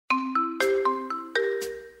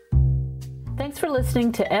Thanks for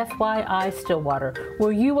listening to FYI Stillwater,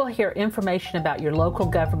 where you will hear information about your local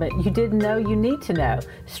government you didn't know you need to know,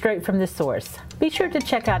 straight from the source. Be sure to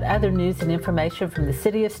check out other news and information from the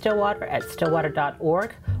City of Stillwater at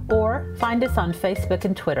stillwater.org or find us on Facebook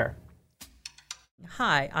and Twitter.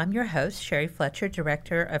 Hi, I'm your host, Sherry Fletcher,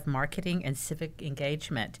 Director of Marketing and Civic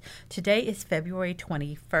Engagement. Today is February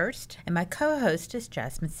 21st, and my co-host is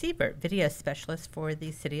Jasmine Siebert, Video Specialist for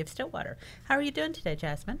the City of Stillwater. How are you doing today,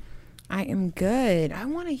 Jasmine? I am good. I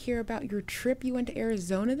want to hear about your trip. You went to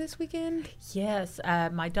Arizona this weekend? Yes.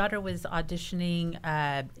 My daughter was auditioning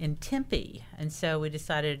in Tempe, and so we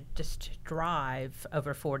decided just to drive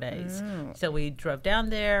over 4 days. Oh. So we drove down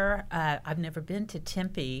there. I've never been to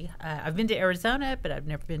Tempe. I've been to Arizona, but I've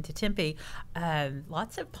never been to Tempe.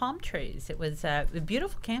 Lots of palm trees. It was a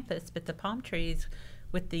beautiful campus, but the palm trees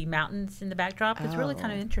with the mountains in the backdrop was really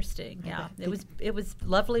kind of interesting. Yeah, it was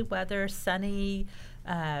lovely weather, sunny.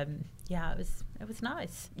 Yeah, it was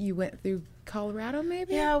nice. You went through Colorado,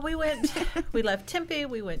 maybe? Yeah, we went. We left Tempe.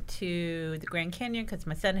 We went to the Grand Canyon because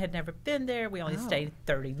my son had never been there. We only stayed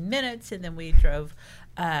 30 minutes, and then we drove.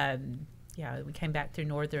 We came back through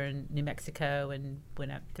northern New Mexico and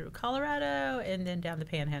went up through Colorado, and then down the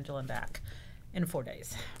Panhandle and back in 4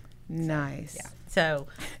 days. Nice. So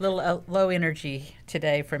a little low energy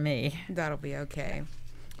today for me. That'll be okay.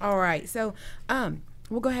 All right. So,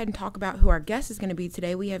 we'll go ahead and talk about who our guest is going to be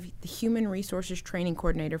today. We have the Human Resources Training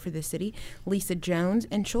Coordinator for the city, Lisa Jones,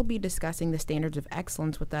 and she'll be discussing the standards of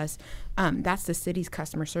excellence with us. That's the city's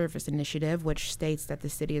customer service initiative, which states that the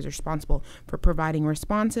city is responsible for providing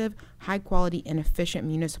responsive, high quality, and efficient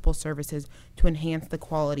municipal services to enhance the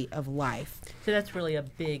quality of life. So that's really a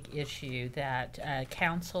big issue that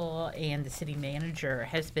council and the city manager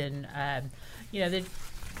has been, they've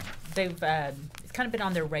it's kind of been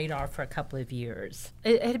on their radar for a couple of years.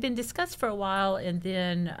 It had been discussed for a while, and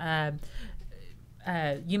then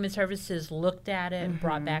Human Services looked at it and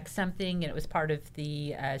brought back something, and it was part of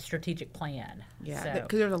the strategic plan. Yeah,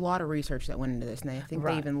 because there's a lot of research that went into this, and I think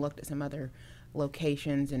they even looked at some other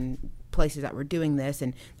locations and places that were doing this,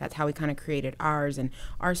 and that's how we kind of created ours. And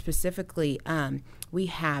ours specifically, we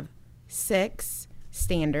have 6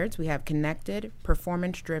 standards. We have connected,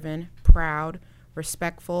 performance-driven, proud,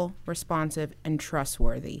 respectful, responsive, and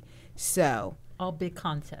trustworthy. So all big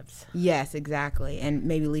concepts. Yes, exactly. And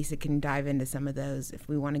maybe Lisa can dive into some of those if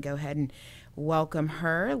we want to go ahead and welcome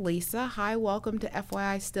her. Lisa, hi, welcome to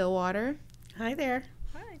FYI Stillwater. Hi there.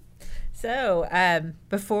 Hi. So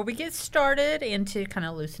before we get started and to kind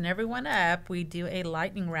of loosen everyone up, we do a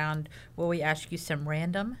lightning round where we ask you some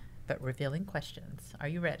random but revealing questions. Are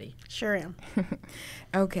you ready? Sure am.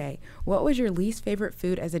 Okay. What was your least favorite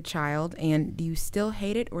food as a child, and do you still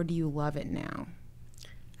hate it or do you love it now?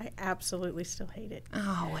 I absolutely still hate it.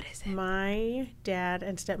 Oh, what is it? My dad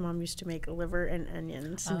and stepmom used to make liver and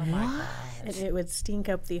onions. Oh, my God. And it would stink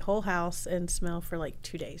up the whole house and smell for like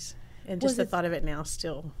 2 days. And just the thought of it now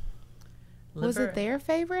still. Was it their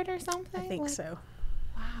favorite or something? I think so.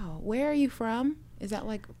 Wow. Where are you from? Is that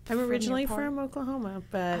like I'm originally from Oklahoma,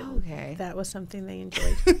 but that was something they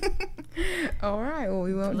enjoyed. All right. Well,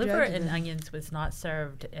 we won't liver judge and them. onions was not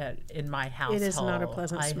served in my household. It is not a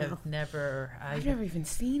pleasant smell. I've never even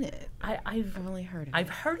seen it. I've only heard of it. I've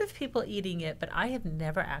heard of people eating it, but I have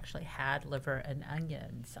never actually had liver and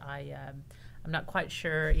onions. I'm not quite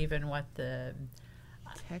sure even what the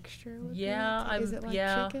texture would be. Is it like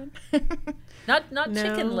chicken? not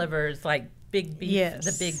chicken livers, like big beef,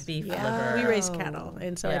 the big beef liver. We raise cattle,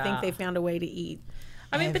 and so I think they found a way to eat.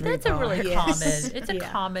 I mean, but that's a really common, it's a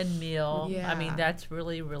common meal. Yeah. I mean, that's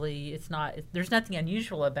really, it's not, there's nothing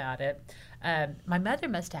unusual about it. My mother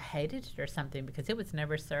must have hated it or something because it was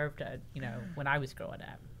never served, when I was growing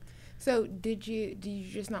up. So did you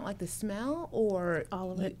just not like the smell, or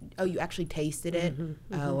all of it? Oh, you actually tasted it?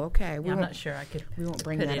 Oh, okay. I'm not sure I could we won't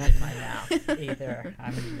bring put that it up in my mouth either.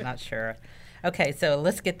 I'm not sure. Okay, so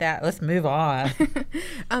let's move on.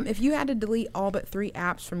 If you had to delete all but 3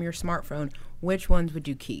 apps from your smartphone, which ones would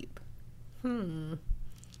you keep?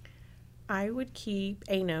 I would keep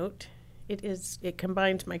A Note. It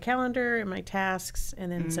combines my calendar and my tasks,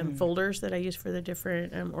 and then some folders that I use for the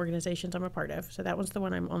different organizations I'm a part of. So that one's the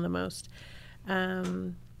one I'm on the most.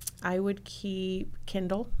 I would keep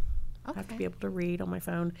Kindle. I have to be able to read on my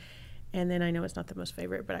phone. And then I know it's not the most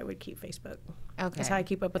favorite, but I would keep Facebook. Okay. That's how I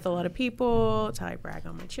keep up with a lot of people. It's how I brag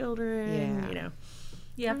on my children,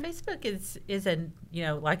 Yeah, Facebook is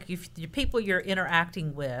like if the people you're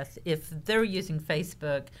interacting with, if they're using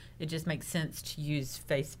Facebook, it just makes sense to use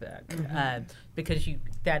Facebook because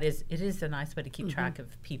it is a nice way to keep track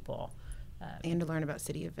of people. And to learn about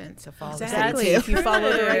city events. So follow exactly. the city too. If you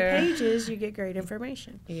follow the right pages, you get great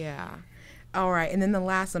information. Yeah. All right. And then the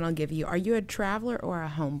last one I'll give you. Are you a traveler or a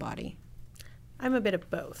homebody? I'm a bit of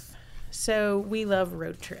both. So we love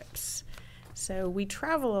road trips. So we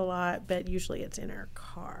travel a lot, but usually it's in our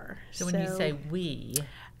car. So when you say we,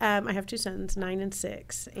 I have two sons, 9 and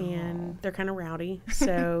 6, and they're kind of rowdy.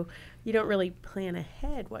 So you don't really plan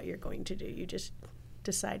ahead what you're going to do. You just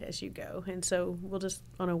decide as you go. And so we'll just,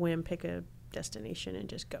 on a whim, pick a destination and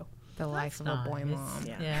just go. The life of a boy mom.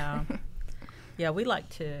 Yeah. Yeah, we like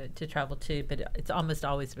to travel too, but it's almost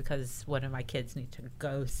always because one of my kids needs to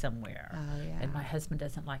go somewhere. Oh, yeah. And my husband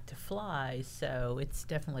doesn't like to fly, so it's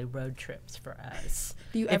definitely road trips for us.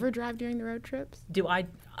 Do you ever drive during the road trips? Do I?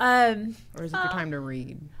 Or is it your time to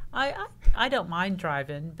read? I don't mind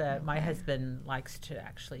driving, but my husband likes to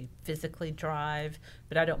actually physically drive,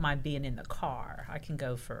 but I don't mind being in the car. I can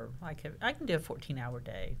go for, I can do a 14-hour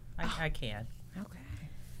day. I can. Okay.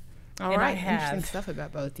 All And right, I have. interesting stuff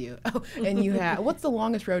about both you. Oh, and you have. What's the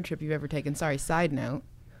longest road trip you've ever taken? Sorry, side note.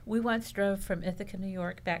 We once drove from Ithaca, New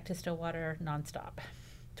York, back to Stillwater nonstop,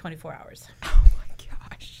 24 hours. Oh my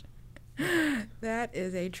gosh, that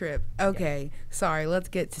is a trip. Okay, sorry. Let's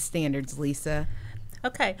get to standards, Lisa.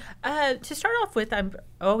 Okay, to start off with, I've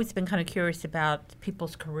always been kind of curious about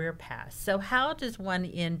people's career paths. So how does one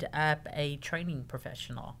end up a training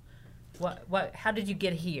professional? How did you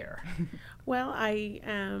get here? Well,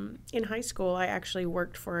 in high school, I actually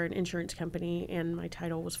worked for an insurance company, and my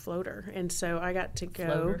title was floater. And so I got to go.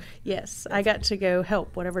 Floater? Yes, I got to go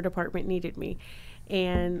help whatever department needed me.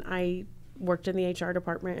 And I worked in the HR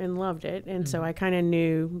department and loved it. And so I kind of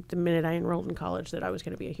knew the minute I enrolled in college that I was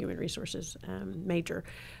going to be a human resources major.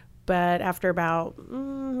 But after about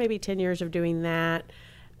maybe 10 years of doing that,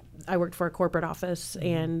 I worked for a corporate office,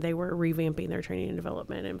 and they were revamping their training and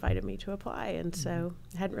development and invited me to apply. And so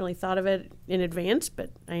I hadn't really thought of it in advance,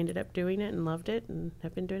 but I ended up doing it and loved it and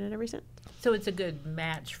have been doing it ever since. So it's a good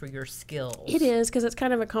match for your skills. It is, because it's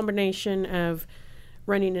kind of a combination of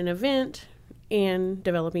running an event and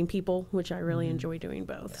developing people, which I really enjoy doing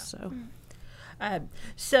both. Yeah.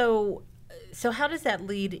 So how does that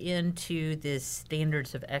lead into this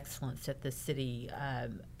standards of excellence that the city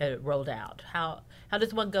rolled out? How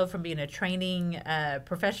does one go from being a training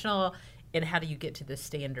professional, and how do you get to the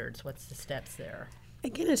standards? What's the steps there?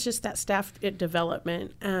 Again, it's just that staff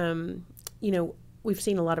development. We've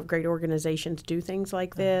seen a lot of great organizations do things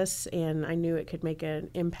like this, and I knew it could make an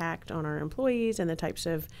impact on our employees and the types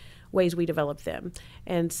of ways we develop them.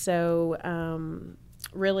 And so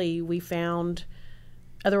really we found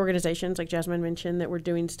other organizations, like Jasmine mentioned, that were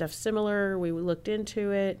doing stuff similar. We looked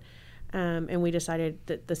into it, and we decided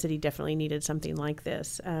that the city definitely needed something like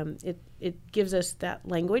this. It gives us that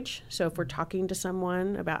language. So if we're talking to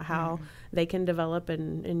someone about how they can develop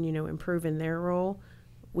and improve in their role,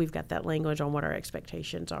 we've got that language on what our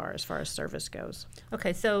expectations are as far as service goes.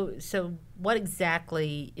 Okay, so what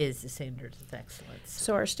exactly is the standards of excellence?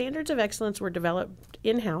 So our standards of excellence were developed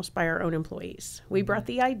in-house by our own employees. We brought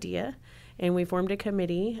the idea, and we formed a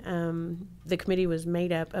committee. The committee was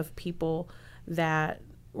made up of people that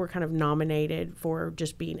were kind of nominated for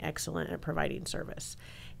just being excellent at providing service.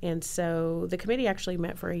 And so the committee actually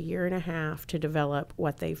met for 1.5 years to develop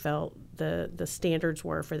what they felt the standards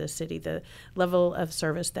were for the city, the level of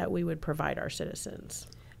service that we would provide our citizens.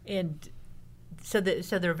 And so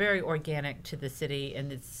they're very organic to the city,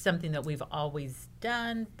 and it's something that we've always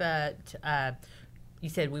done, but you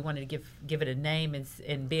said we wanted to give it a name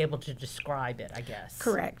and be able to describe it, I guess.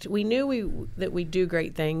 Correct. We knew that we do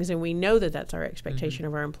great things, and we know that that's our expectation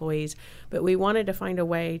of our employees, but we wanted to find a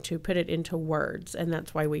way to put it into words, and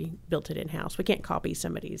that's why we built it in-house. We can't copy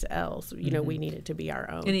somebody's else. We need it to be our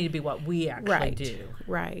own. It needed to be what we actually do.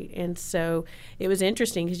 Right. And so it was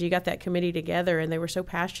interesting because you got that committee together, and they were so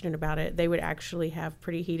passionate about it, they would actually have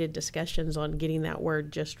pretty heated discussions on getting that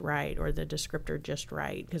word just right or the descriptor just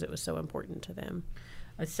right because it was so important to them.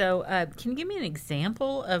 So can you give me an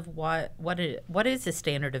example of what is a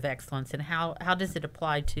standard of excellence, and how does it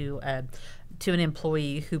apply to an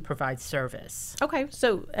employee who provides service? Okay,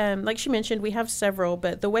 so like she mentioned, we have several,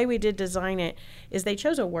 but the way we did design it is they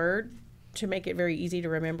chose a word to make it very easy to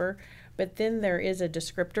remember, but then there is a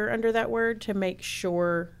descriptor under that word to make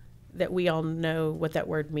sure that we all know what that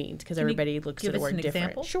word means, because everybody looks at the word different.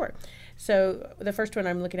 Example? Sure. So the first one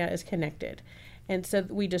I'm looking at is connected. And so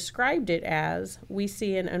we described it as, we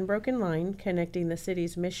see an unbroken line connecting the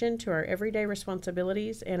city's mission to our everyday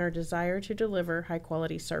responsibilities and our desire to deliver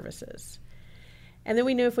high-quality services. And then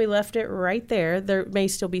we knew if we left it right there, there may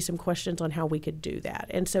still be some questions on how we could do that.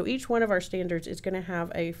 And so each one of our standards is going to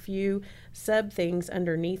have a few sub-things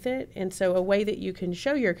underneath it. And so a way that you can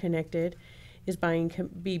show you're connected is by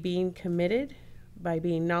being committed, by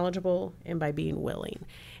being knowledgeable, and by being willing.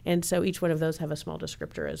 And so each one of those have a small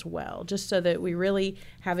descriptor as well, just so that we really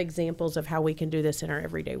have examples of how we can do this in our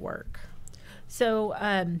everyday work. So,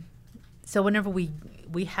 so whenever we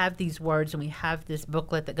have these words and we have this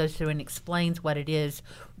booklet that goes through and explains what it is,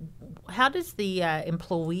 how does the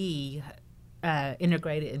employee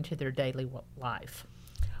integrate it into their daily life?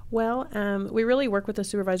 Well, we really work with the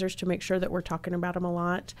supervisors to make sure that we're talking about them a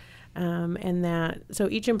lot, and that so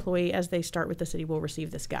each employee, as they start with the city, will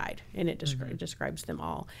receive this guide, and it describes them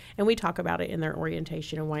all. And we talk about it in their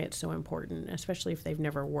orientation and why it's so important, especially if they've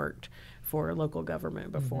never worked for local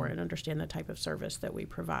government before and understand the type of service that we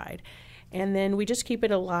provide. And then we just keep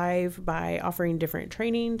it alive by offering different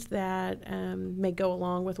trainings that may go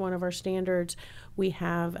along with one of our standards. We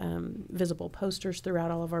have visible posters throughout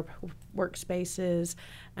all of our workspaces.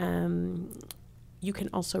 You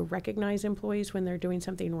can also recognize employees when they're doing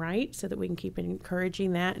something right so that we can keep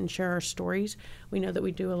encouraging that and share our stories. We know that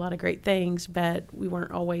we do a lot of great things, but we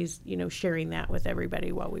weren't always, sharing that with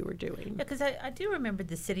everybody while we were doing. Yeah, because I do remember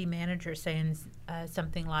the city manager saying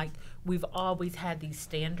something like, we've always had these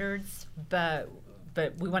standards, but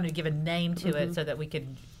we wanted to give a name to it so that we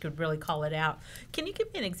could really call it out. Can you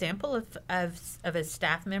give me an example of a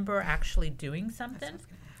staff member actually doing something?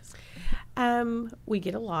 We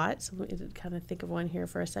get a lot, so let me kind of think of one here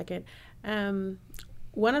for a second.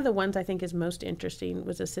 One of the ones I think is most interesting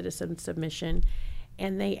was a citizen submission,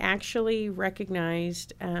 and they actually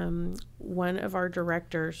recognized one of our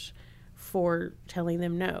directors for telling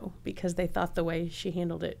them no because they thought the way she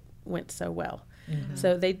handled it went so well.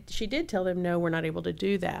 So she did tell them, no, we're not able to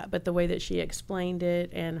do that. But the way that she explained it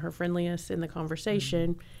and her friendliness in the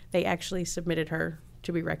conversation, they actually submitted her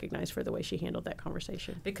to be recognized for the way she handled that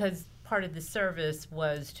conversation. Because part of the service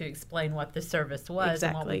was to explain what the service was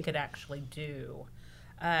and what we could actually do.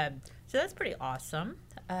 So that's pretty awesome.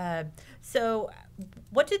 So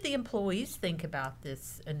what did the employees think about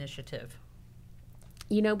this initiative?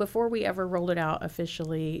 Before we ever rolled it out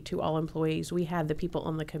officially to all employees, we had the people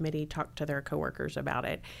on the committee talk to their coworkers about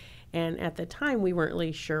it. And at the time, we weren't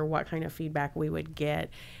really sure what kind of feedback we would get.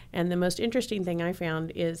 And the most interesting thing I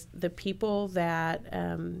found is the people that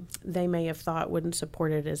they may have thought wouldn't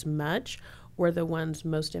support it as much were the ones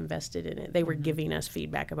most invested in it. They were giving us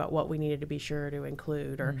feedback about what we needed to be sure to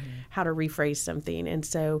include or how to rephrase something. And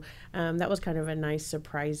so that was kind of a nice,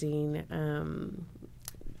 surprising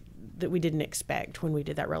that we didn't expect when we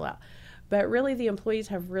did that rollout. But really, the employees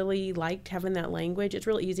have really liked having that language. It's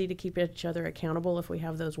real easy to keep each other accountable if we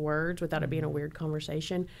have those words without it being a weird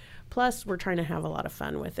conversation. Plus, we're trying to have a lot of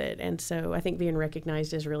fun with it. And so I think being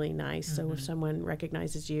recognized is really nice. So if someone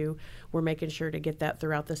recognizes you, we're making sure to get that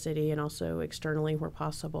throughout the city and also externally where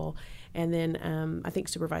possible. And then I think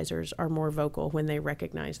supervisors are more vocal when they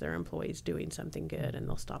recognize their employees doing something good, and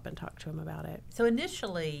they'll stop and talk to them about it. So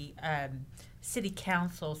initially, City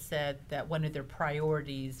Council said that one of their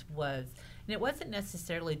priorities was, and it wasn't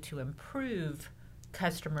necessarily to improve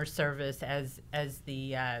customer service as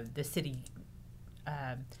the city,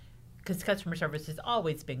 because customer service has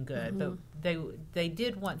always been good, but they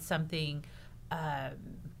did want something.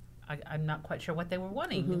 I'm not quite sure what they were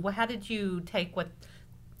wanting. Well, how did you take what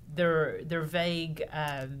their vague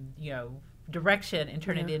direction and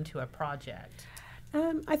turn it into a project?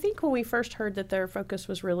 I think when we first heard that their focus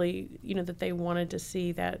was really, that they wanted to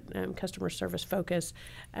see that customer service focus,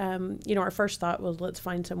 our first thought was let's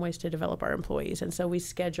find some ways to develop our employees. And so we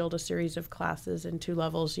scheduled a series of classes in 2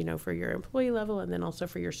 levels, for your employee level and then also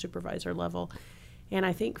for your supervisor level. And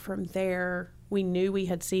I think from there, we knew we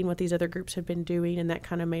had seen what these other groups had been doing, and that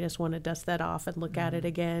kind of made us want to dust that off and look at it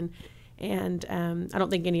again. And I don't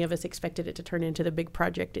think any of us expected it to turn into the big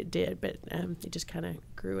project it did, but it just kind of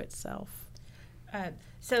grew itself.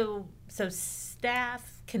 So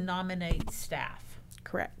staff can nominate staff.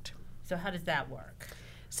 Correct. So how does that work?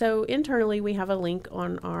 So internally, we have a link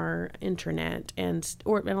on our intranet, and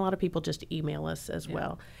a lot of people just email us as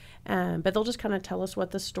well. But they'll just kind of tell us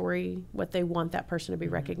what they want that person to be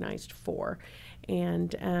recognized for.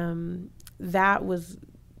 And that was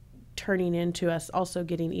turning into us also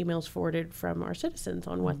getting emails forwarded from our citizens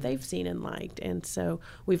on what they've seen and liked. And so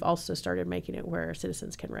we've also started making it where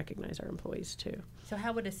citizens can recognize our employees too. So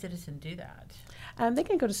how would a citizen do that? They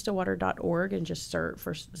can go to stillwater.org and just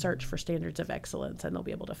search for Standards of Excellence, and they'll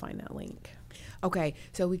be able to find that link. Okay,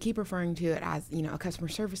 so we keep referring to it as, a customer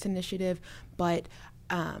service initiative, but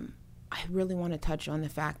I really want to touch on the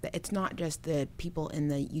fact that it's not just the people in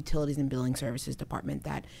the utilities and billing services department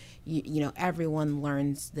that, everyone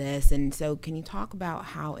learns this. And so can you talk about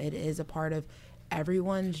how it is a part of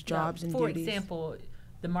everyone's jobs and duties? For duties? example,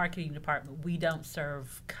 the marketing department, we don't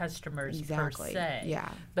serve customers Exactly. per se. Yeah.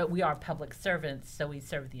 But we are public servants, so we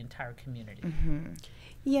serve the entire community.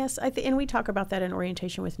 Yes, and we talk about that in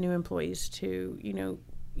orientation with new employees too.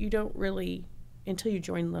 You don't really, until you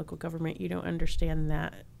join local government, you don't understand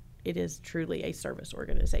that it is truly a service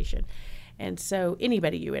organization. And so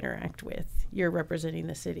anybody you interact with, you're representing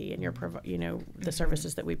the city and you're the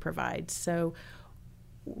services that we provide. So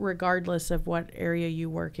regardless of what area you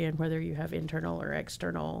work in, whether you have internal or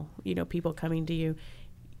external, people coming to you,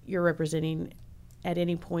 you're representing. At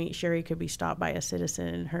any point, Sherry could be stopped by a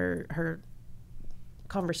citizen. Her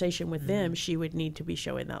conversation with them, she would need to be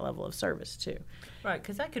showing that level of service too. Right,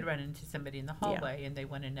 because I could run into somebody in the hallway and they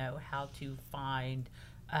want to know how to find,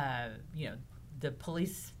 the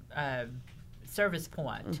police service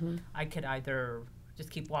point. I could either just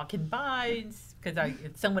keep walking by because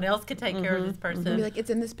someone else could take care of this person. Be like, it's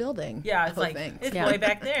in this building. Yeah, it's like, thanks. it's way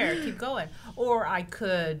back there. Keep going. Or I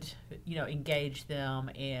could, engage them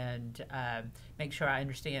and make sure I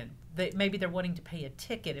understand. Maybe they're wanting to pay a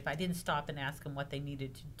ticket. If I didn't stop and ask them what they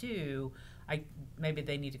needed to do, maybe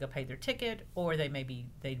they need to go pay their ticket, or they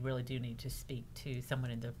really do need to speak to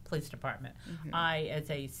someone in the police department. I, as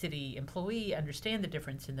a city employee, understand the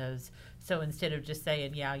difference in those. So instead of just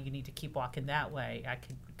saying, yeah, you need to keep walking that way, I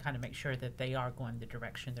could kind of make sure that they are going the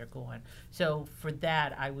direction they're going. So for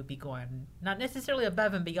that, I would be going not necessarily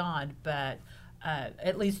above and beyond, but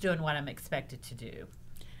at least doing what I'm expected to do.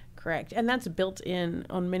 Correct. And that's built in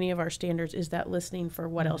on many of our standards, is that listening for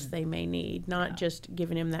what else they may need, not just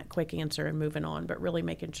giving them that quick answer and moving on, but really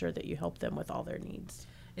making sure that you help them with all their needs.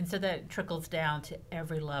 And so that trickles down to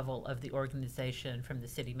every level of the organization, from the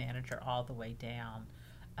city manager all the way down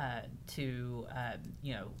to,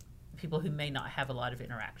 people who may not have a lot of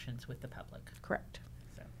interactions with the public. Correct.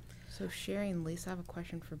 So Sherry and Lisa, I have a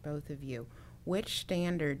question for both of you. Which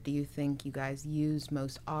standard do you think you guys use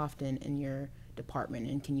most often in your department,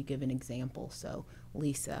 and can you give an example? So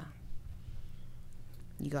Lisa,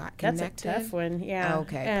 you got connected. That's a tough one. Yeah.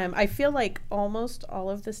 Okay. I feel like almost all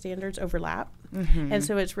of the standards overlap, and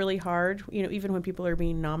so it's really hard. Even when people are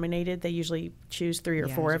being nominated, they usually choose 3 or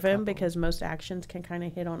 4 of them because most actions can kind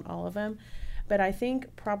of hit on all of them. But I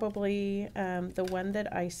think probably the one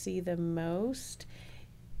that I see the most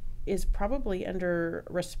is probably under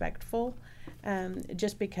respectful,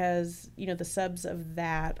 just because, the subs of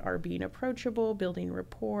that are being approachable, building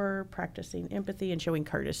rapport, practicing empathy, and showing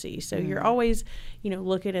courtesy. So you're always,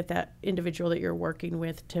 looking at that individual that you're working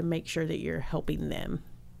with to make sure that you're helping them.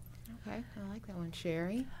 Okay, I like that one.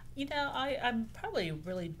 Sherry? I'm probably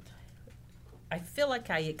really, I feel like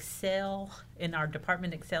I excel, in our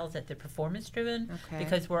department excels at the performance driven,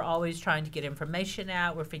 because we're always trying to get information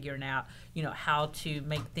out. We're figuring out, how to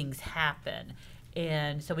make things happen.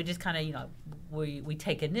 And so we just kind of, we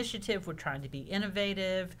take initiative. We're trying to be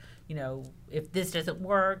innovative. If this doesn't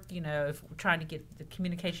work, if we're trying to get the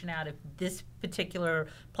communication out, if this particular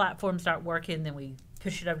platform's not working, then we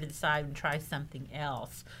push it over to the side and try something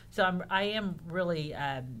else. So I am really,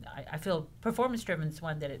 I feel performance driven is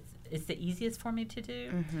one that it's the easiest for me to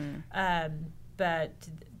do. But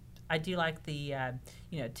I do like the,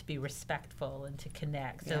 to be respectful and to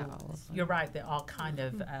connect. So you're right, they all kind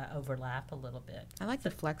of overlap a little bit. I like the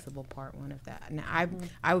flexible part one of that. Now,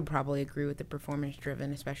 I would probably agree with the performance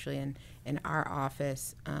driven, especially in our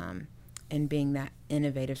office, and being that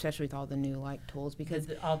innovative, especially with all the new tools, because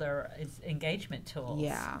all their engagement tools.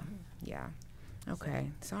 Yeah. Okay.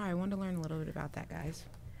 Sorry, I wanted to learn a little bit about that, guys.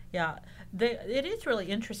 Yeah, it is really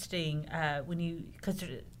interesting because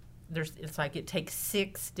it's like it takes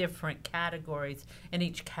 6 different categories, and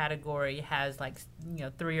each category has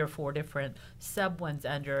 3 or 4 different sub ones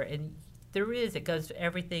under, and it goes to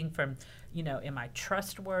everything from, am I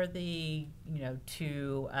trustworthy,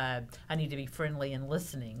 to I need to be friendly and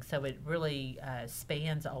listening. So it really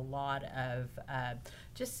spans a lot of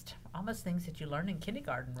just almost things that you learn in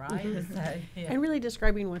kindergarten, right? And really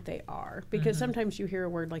describing what they are, because sometimes you hear a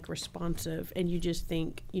word like responsive and you just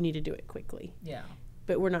think you need to do it quickly. Yeah.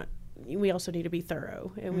 But we're not. We also need to be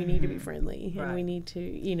thorough, and we need to be friendly, and we need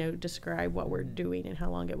to, describe what we're doing and how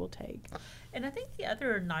long it will take. And I think the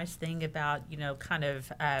other nice thing about, kind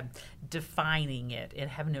of defining it and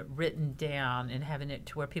having it written down and having it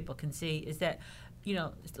to where people can see is that,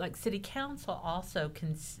 like city council also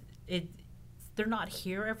they're not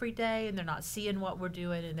here every day, and they're not seeing what we're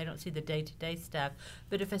doing, and they don't see the day-to-day stuff.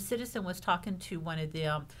 But if a citizen was talking to one of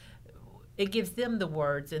them, it gives them the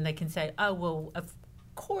words, and they can say, oh, well, of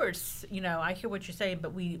course, I hear what you're saying,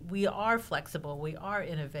 but we are flexible, we are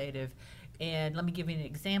innovative, and let me give you an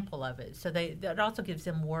example of it. So that also gives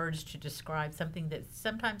them words to describe something that's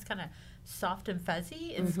sometimes kind of soft and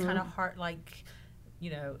fuzzy. It's kind of hard,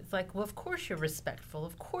 it's like, well, of course you're respectful,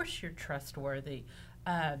 of course you're trustworthy.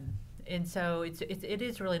 And so it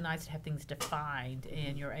is really nice to have things defined,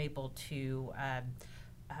 and you're able to, kind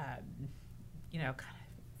of,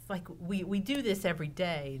 it's like we do this every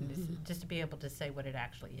day, and just to be able to say what it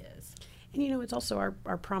actually is. And, it's also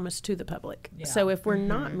our promise to the public. Yeah. So if we're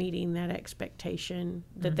not meeting that expectation,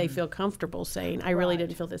 that they feel comfortable saying, I really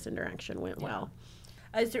didn't feel this interaction went well.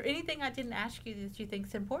 Is there anything I didn't ask you that you think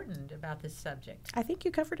is important about this subject? I think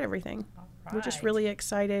you covered everything. All We're just right. really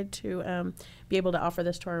excited to be able to offer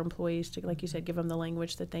this to our employees to, like you said, give them the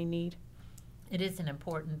language that they need. It is an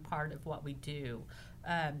important part of what we do.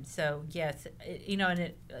 So yes,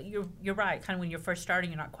 and you're right. Kind of when you're first starting,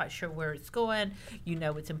 you're not quite sure where it's going.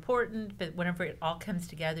 It's important, but whenever it all comes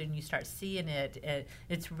together and you start seeing it,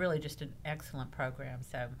 it's really just an excellent program.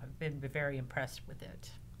 So I've been very impressed with it.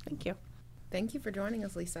 Thank you. Thank you for joining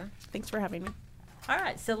us, Lisa. Thanks for having me. All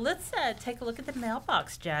right, so let's take a look at the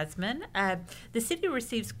mailbox, Jasmine. The city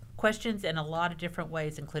receives questions in a lot of different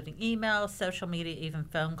ways, including email, social media, even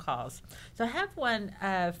phone calls. So I have one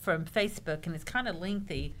from Facebook, and it's kind of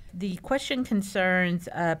lengthy. The question concerns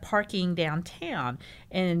parking downtown,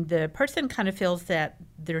 and the person kind of feels that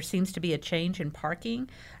there seems to be a change in parking.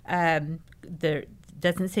 There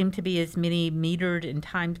doesn't seem to be as many metered and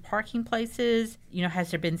timed parking places. Has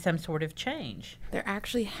there been some sort of change? There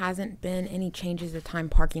actually hasn't been any changes to time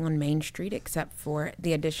parking on Main Street except for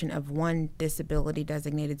the addition of one disability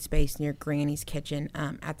designated space near Granny's Kitchen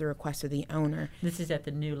at the request of the owner. This is at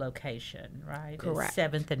the new location, right? Correct.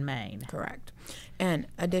 It's 7th and Main. Correct. And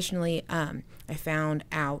additionally, I found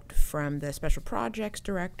out from the special projects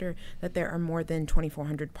director that there are more than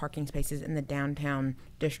 2,400 parking spaces in the downtown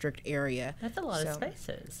district area. That's a lot of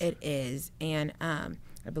spaces. It is. And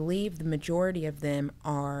I believe the majority of them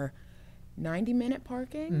are 90-minute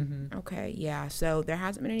parking. Okay, yeah. So there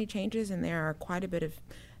hasn't been any changes, and there are quite a bit of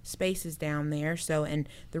spaces down there. So, and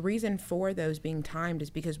the reason for those being timed is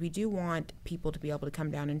because we do want people to be able to come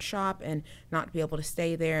down and shop and not to be able to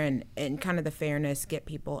stay there, and kind of the fairness, get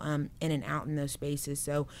people in and out in those spaces.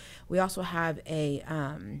 So we also have a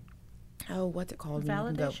what's it called?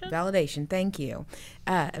 Validation? Validation, thank you.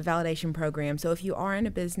 A validation program. So if you are in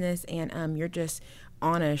a business and you're just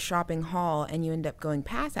on a shopping haul and you end up going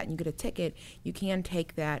past that and you get a ticket, you can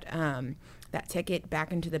take that that ticket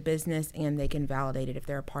back into the business, and they can validate it if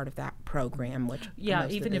they're a part of that program. Which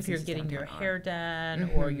even if you're getting your hair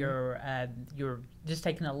done or you're just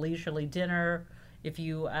taking a leisurely dinner, if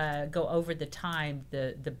you go over the time,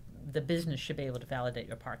 the business should be able to validate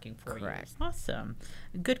your parking for you. Correct. Awesome.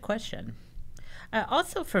 Good question.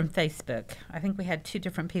 Also from Facebook, I think we had two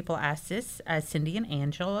different people ask this, Cindy and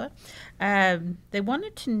Angela. They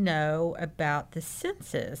wanted to know about the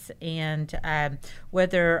census and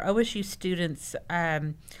whether OSU students,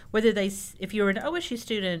 if you're an OSU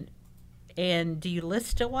student, and do you list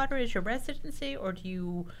Stillwater as your residency, or do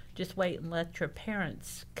you just wait and let your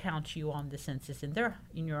parents count you on the census in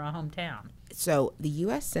your hometown? So the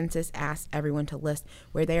U.S. Census asks everyone to list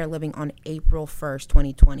where they are living on April 1st,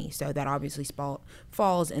 2020. So that obviously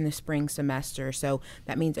falls in the spring semester. So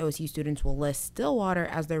that means OSU students will list Stillwater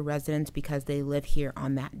as their residence because they live here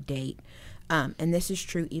on that date. And this is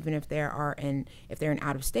true even if they're an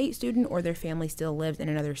out-of-state student or their family still lives in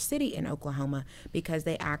another city in Oklahoma, because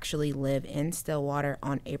they actually live in Stillwater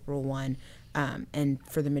on April 1 and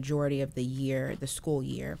for the majority of the year, the school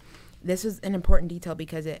year. This is an important detail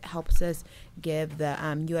because it helps us give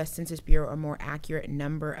the U.S. Census Bureau a more accurate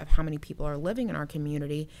number of how many people are living in our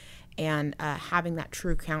community, and having that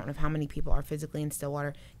true count of how many people are physically in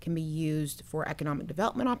Stillwater can be used for economic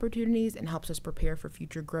development opportunities and helps us prepare for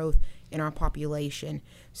future growth in our population.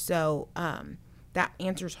 So that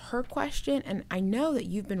answers her question, and I know that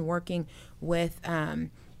you've been working with the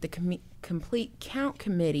Complete Count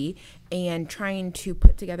Committee and trying to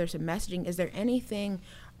put together some messaging. Is there anything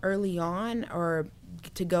early on or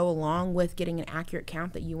to go along with getting an accurate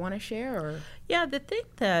count that you want to share? Or yeah, the thing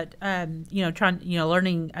that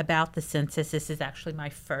learning about the census, this is actually my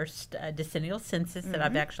first decennial census that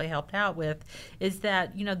I've actually helped out with, is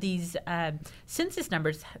that these census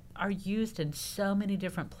numbers are used in so many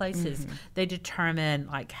different places. They determine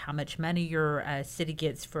like how much money your city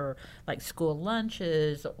gets for like school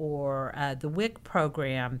lunches or the WIC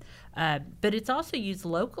program, but it's also used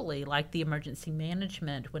locally, like the emergency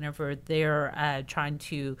management whenever they're trying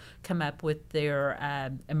to come up with their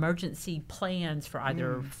emergency plans for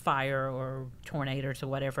either fire or tornadoes or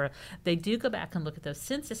whatever. They do go back and look at those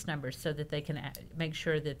census numbers so that they can make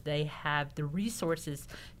sure that they have the resources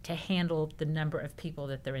to handle the number of people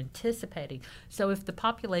that they're anticipating. So if the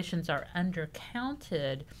populations are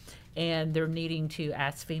undercounted, and they're needing to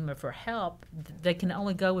ask FEMA for help, they can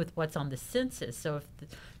only go with what's on the census. So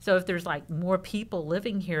if there's like more people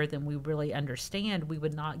living here than we really understand, we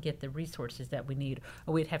would not get the resources that we need,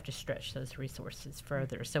 or we'd have to stretch those resources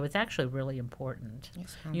further. So it's actually really important.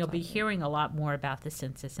 You'll be hearing a lot more about the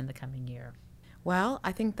census in the coming year. Well,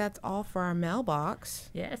 I think that's all for our mailbox.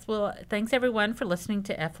 Yes, well, thanks everyone for listening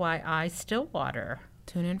to FYI Stillwater.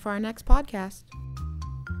 Tune in for our next podcast.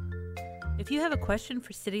 If you have a question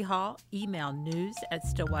for City Hall, email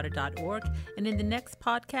news@stillwater.org, and in the next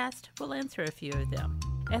podcast, we'll answer a few of them.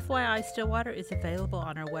 FYI Stillwater is available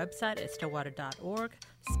on our website at stillwater.org,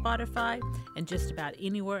 Spotify, and just about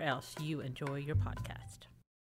anywhere else you enjoy your podcast.